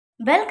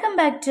Welcome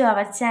back to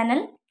our channel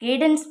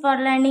Cadence for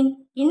Learning.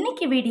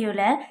 இன்னைக்கு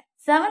வீடியோல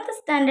 7th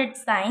standard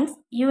science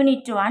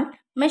unit 1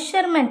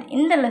 measurement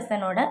இந்த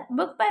லெசனோட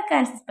book back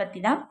answers பத்தி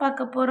தான்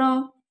பார்க்க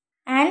போறோம்.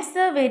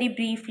 Answer very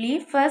briefly.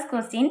 First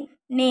question,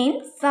 name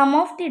some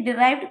of the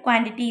derived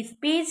quantities.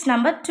 Page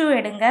number 2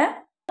 எடுங்க.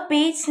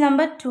 Page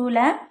number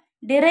 2ல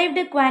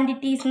derived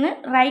quantities னு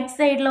right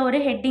sideல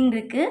ஒரு heading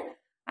இருக்கு.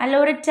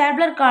 அதுல ஒரு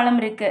tabular column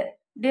இருக்கு.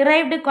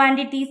 Derived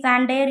quantities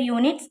and their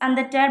units and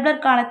the tabular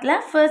columnல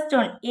first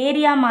one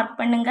area mark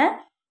பண்ணுங்க,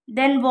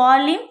 then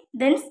volume,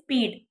 then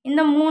speed.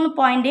 இந்த மூணு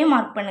பாயிண்டே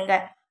மார்க் பண்ணுங்க.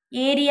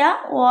 area,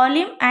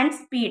 volume and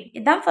speed.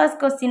 இதான் first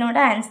question ஓட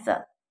answer.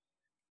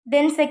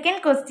 Then second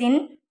question,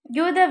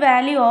 give the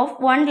value of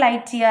 1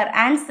 light year.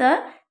 Answer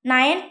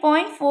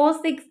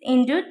 9.46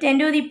 into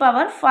 10 to the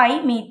power 5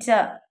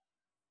 meter.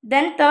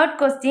 Then third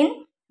question,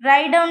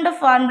 write down the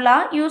formula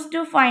used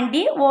to find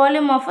the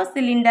volume of a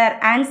cylinder.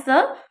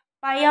 Answer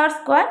pi r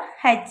square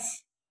h.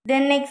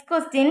 Then next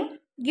question,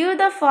 give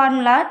the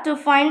formula to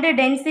find the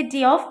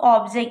density of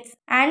objects.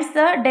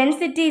 Answer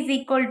density is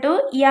equal to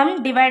m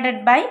divided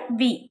by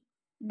v.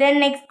 Then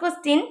next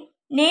question,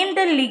 name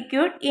the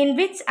liquid in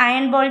which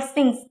iron ball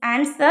sinks.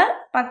 Answer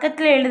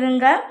பக்கத்துல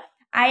எழுதுங்க,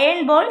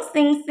 iron ball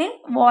sinks in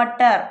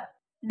water.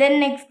 Then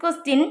next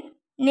question,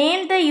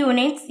 name the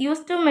units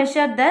used to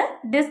measure the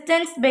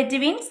distance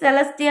between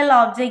celestial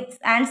objects.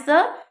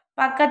 Answer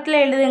பக்கத்துல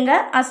எழுதுங்க,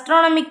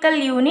 astronomical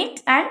unit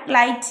and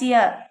light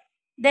year.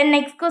 Then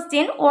next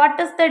question, what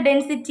is the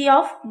density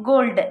of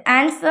gold?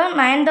 Answer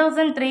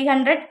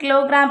 9300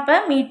 kilogram per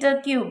meter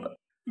cube.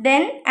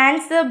 Then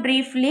answer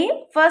briefly.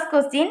 First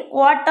question,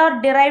 what are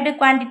derived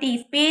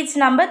quantities? Page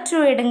number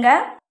 2 எடுங்க.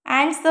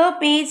 Answer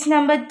page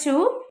number 2,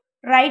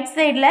 right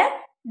sideல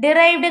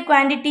derived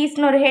quantities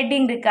னு ஒரு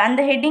heading இருக்கு.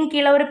 அந்த heading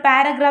கீழ ஒரு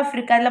paragraph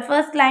இருக்கு. அதுல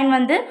first line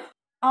வந்து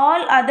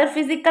all other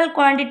physical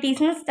quantities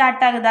னு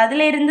ஸ்டார்ட் ஆகுது.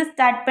 அதுல இருந்து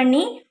ஸ்டார்ட்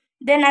பண்ணி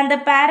then அந்த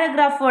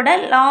paragraphோட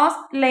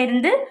லாஸ்ட்ல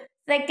இருந்து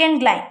second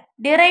line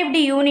derived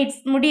units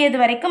முடியது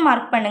வரைக்கும்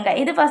மார்க் பண்ணுங்க.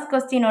 இது first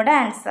question ஓட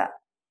answer.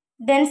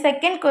 Then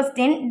second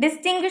question,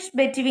 distinguish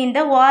between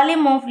the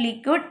volume of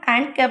liquid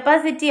and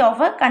capacity of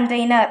a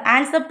container.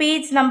 Answer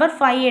page number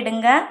 5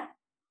 எடுங்க.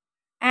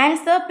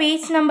 Answer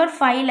page number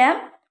 5ல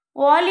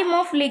volume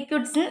of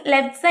liquids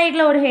left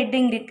sideல ஒரு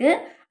heading இருக்கு.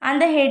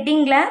 அந்த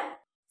headingல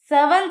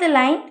 7th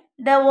line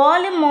the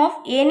volume of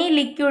any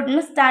liquid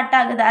னு start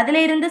ஆகுது.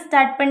 அதுல இருந்து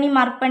start பண்ணி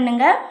mark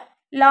பண்ணுங்க.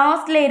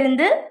 லாஸ்ட்ல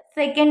இருந்து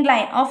second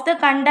line of the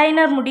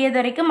container முடியது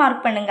வரைக்கும்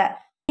மார்க் பண்ணுங்க.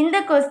 இந்த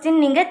கொஸ்டின்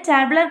நீங்க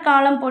டேபுலர்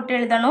காலம் போட்டு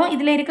எழுதணும்.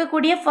 இதுல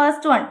இருக்கக்கூடிய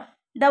first one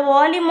the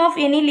volume of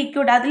any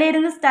liquid அதுல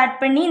இருந்து ஸ்டார்ட்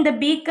பண்ணி இந்த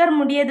பீக்கர்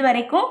முடியது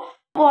வரைக்கும்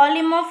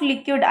volume of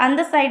liquid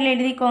அந்த சைடில்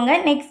எழுதிக்கோங்க.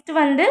 நெக்ஸ்ட்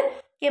வந்து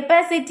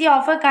capacity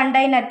of a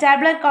container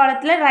tabular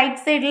காலத்தில் ரைட்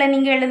சைடில்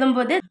நீங்கள்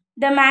எழுதும்போது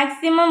the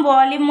maximum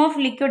volume of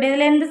liquid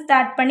இதுல இருந்து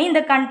ஸ்டார்ட் பண்ணி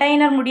இந்த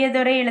கண்டெய்னர் முடியது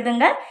வரை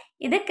எழுதுங்க.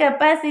 இது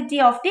capacity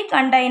of the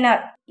container.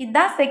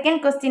 இதுதான்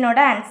second கொஸ்டினோட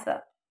answer.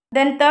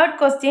 Then third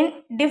question,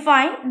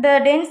 define the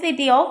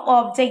density of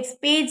objects.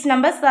 Page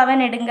number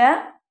 7 எடுங்க.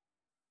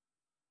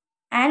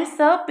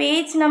 Answer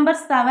page number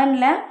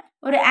 7ல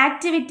ஒரு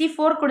activity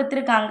 4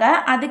 கொடுத்திருக்காங்க.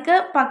 அதுக்கு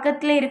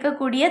பக்கத்துல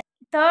இருக்கக்கூடிய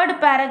third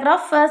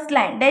paragraph first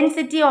line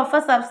density of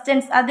a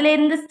substance அதுல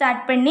இருந்து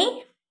ஸ்டார்ட் பண்ணி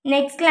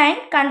next line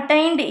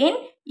contained in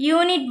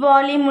unit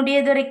volume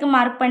முடியது வரைக்கும்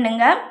மார்க்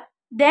பண்ணுங்க.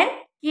 Then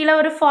கீழே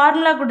ஒரு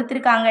ஃபார்முலா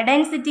கொடுத்திருக்காங்க,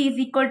 density is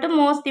equal to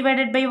mass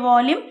divided by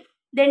volume,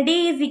 then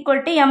d is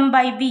equal to m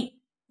by v.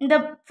 இந்த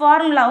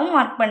ஃபார்முலாவும்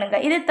mark பண்ணுங்க.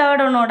 இது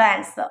தேர்ட் ஒன்னோட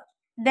answer.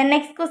 The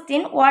next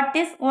question, what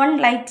is 1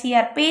 light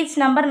year? Page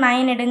number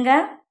 9 எடுங்க.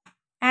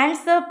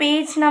 Answer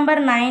page number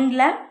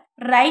 9ல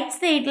right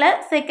சைடில்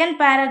second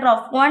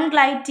paragraph 1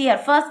 light year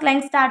first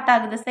line start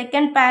ஆகுது.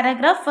 Second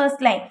paragraph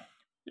first line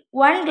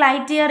 1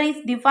 light year is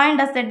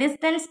defined as the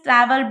distance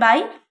traveled by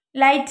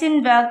light in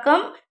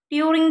vacuum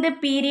during the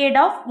period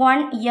of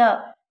 1 year.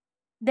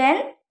 Then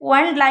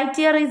 1 light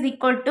year is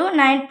equal to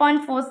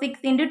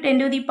 9.46 into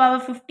 10 to the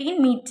power 15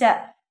 meter.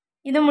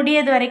 இது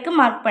முடியது வரைக்கும்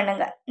mark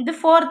பண்ணுங்க. இது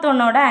fourth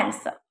ஒன்னோட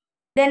answer.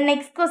 Then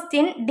next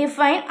question,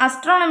 define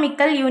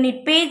astronomical unit.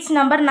 Page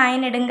number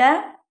 9 எடுங்க.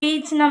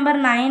 Page number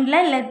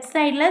 9ல left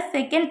sideல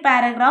second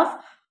paragraph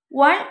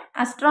 1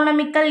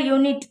 astronomical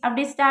unit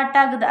அப்படி start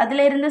ஆகுது.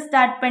 அதுல இருந்து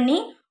ஸ்டார்ட் பண்ணி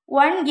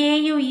 1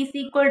 AU is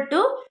equal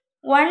to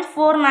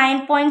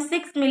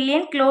 149.6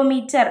 million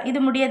kilometer.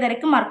 இது முடியது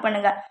வரைக்கும் மார்க்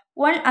பண்ணுங்க.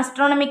 1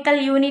 astronomical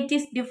unit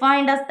is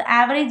defined as the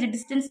average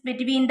distance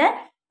between the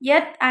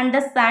Earth and the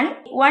Sun.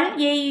 1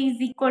 AU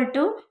is equal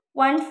to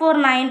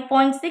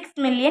 149.6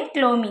 million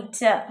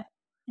kilometer.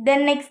 Then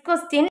next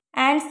question,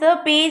 answer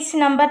page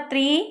number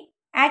 3,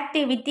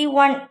 activity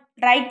 1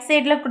 right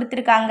sideல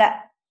கொடுத்திருக்காங்க.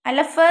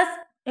 அதில் first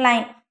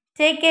line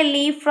take a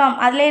leaf from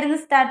அதில் இருந்து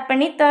start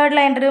பண்ணி third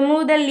line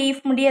remove the leaf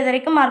முடியது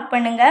வரைக்கும் mark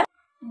பண்ணுங்க.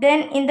 Then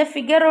இந்த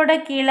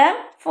ஃபிகரோட கீழே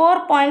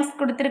 4 points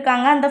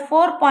கொடுத்திருக்காங்க. அந்த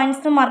 4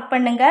 பாயிண்ட்ஸும் மார்க்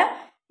பண்ணுங்க.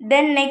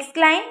 Then next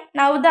line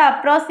now the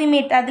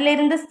approximate அதில்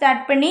இருந்து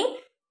ஸ்டார்ட் பண்ணி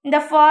இந்த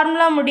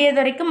ஃபார்முலா முடியது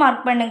வரைக்கும்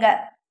மார்க் பண்ணுங்க.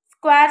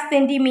 Square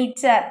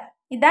centimetre.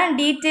 இதான்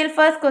டீட்டெயில்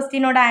ஃபர்ஸ்ட்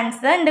கொஸ்டினோட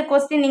ஆன்சர். இந்த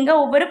கொஸ்டின் நீங்கள்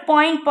ஒவ்வொரு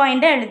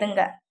பாயிண்டாக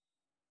எழுதுங்க.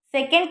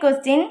 Second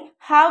question,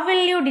 how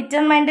will you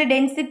determine the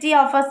density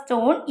of a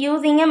stone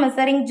using a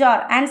measuring jar?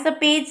 Answer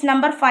page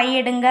number 5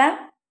 எடுங்க.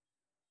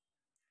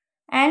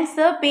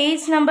 Answer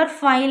page number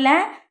 5ல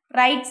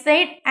right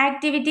side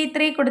activity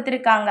 3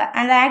 கொடுத்திருக்காங்க.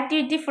 அந்த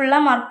activity ஃபுல்லா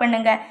mark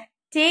பண்ணுங்க.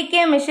 Take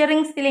a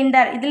measuring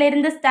cylinder. இதில்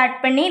இருந்து ஸ்டார்ட்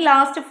பண்ணி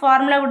last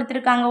formula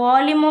கொடுத்திருக்காங்க.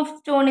 Volume of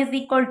stone is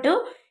equal to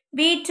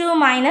V2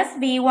 minus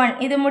V1.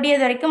 இது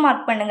முடியது வரைக்கும்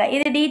மார்க் பண்ணுங்க.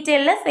 இது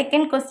டீட்டெயிலில்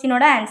செகண்ட்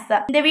கொஸ்டினோட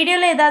ஆன்சர். இந்த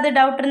வீடியோவில் ஏதாவது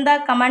டவுட்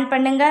இருந்தால் கமெண்ட்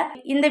பண்ணுங்க.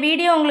 இந்த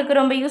வீடியோ உங்களுக்கு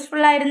ரொம்ப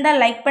யூஸ்ஃபுல்லாக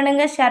இருந்தால் லைக்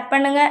பண்ணுங்க, ஷேர்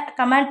பண்ணுங்க,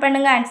 கமெண்ட்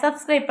பண்ணுங்க அண்ட்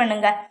சப்ஸ்கிரைப்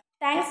பண்ணுங்க.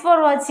 தேங்க்ஸ்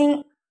ஃபார் வாட்சிங்.